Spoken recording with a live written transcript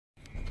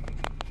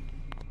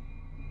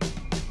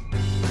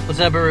What's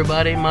up,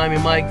 everybody? Miami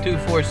Mike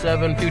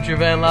 247 Future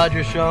Van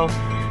Lodger Show,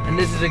 and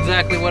this is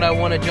exactly what I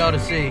wanted y'all to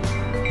see.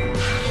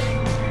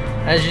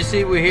 As you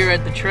see, we're here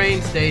at the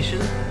train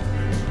station,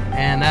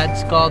 and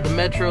that's called the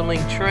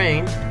Metrolink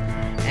train.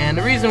 And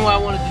the reason why I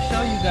wanted to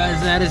show you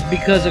guys that is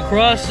because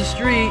across the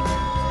street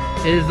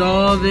is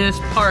all this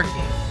parking.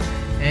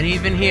 And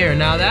even here,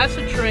 now that's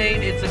a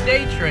train, it's a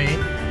day train,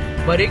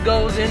 but it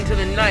goes into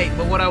the night.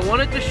 But what I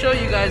wanted to show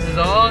you guys is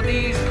all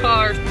these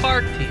cars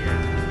parked here.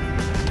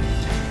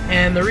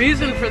 And the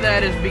reason for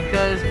that is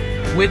because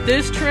with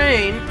this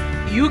train,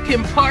 you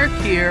can park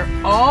here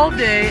all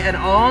day and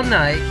all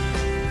night,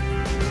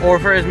 or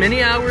for as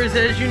many hours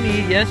as you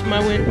need. Yes,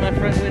 my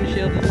front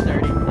windshield is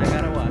dirty. I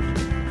gotta wash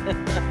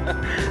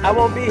it. I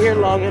won't be here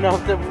long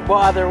enough to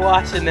bother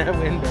washing that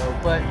window.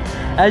 But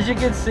as you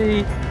can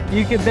see,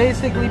 you can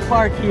basically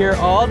park here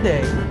all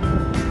day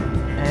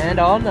and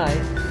all night.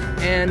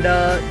 And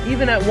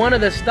even at one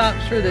of the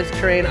stops for this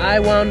train, I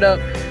wound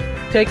up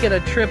taking a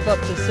trip up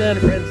to San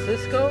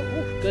Francisco.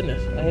 Oh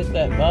goodness, I hit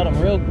that bottom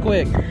real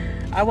quick.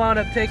 I wound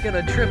up taking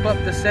a trip up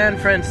to San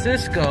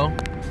Francisco,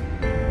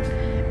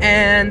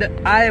 and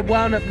I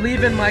wound up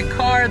leaving my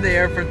car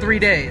there for 3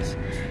 days.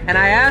 And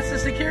I asked the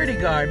security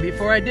guard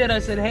before I did, I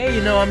said, hey,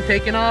 you know, I'm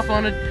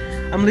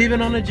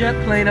leaving on a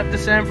jet plane up to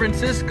San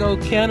Francisco.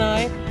 Can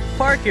I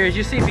park here? As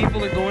you see,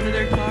 people are going to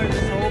their cars.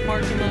 This whole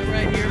parking lot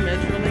right here,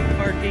 Metrolink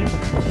parking.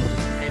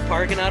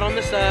 Parking out on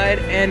the side,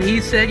 and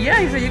he said, yeah,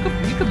 he said you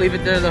could leave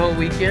it there the whole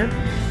weekend.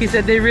 He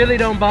said they really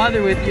don't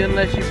bother with you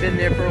unless you've been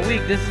there for a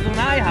week. This is an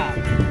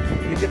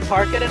IHOP. You can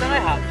park at an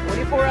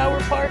IHOP, 24-hour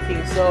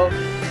parking. So,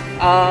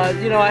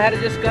 you know, I had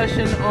a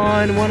discussion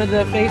on one of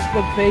the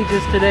Facebook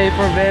pages today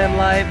for Van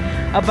Life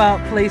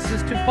about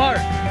places to park.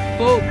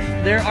 Folks,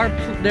 there are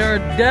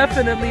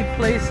definitely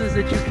places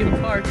that you can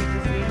park. You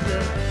just need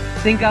to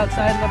think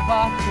outside the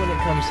box when it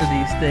comes to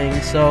these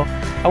things. So,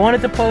 I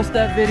wanted to post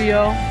that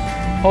video.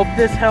 Hope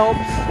this helps.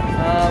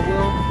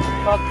 We'll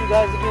talk to you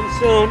guys again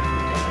soon.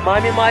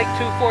 Miami Mike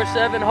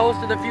 247,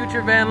 host of the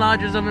Future Van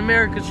Lodgers of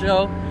America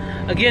show.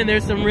 Again,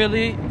 there's some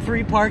really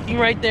free parking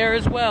right there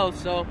as well.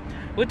 So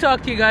we'll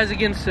talk to you guys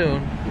again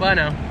soon. Bye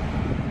now.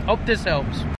 Hope this helps.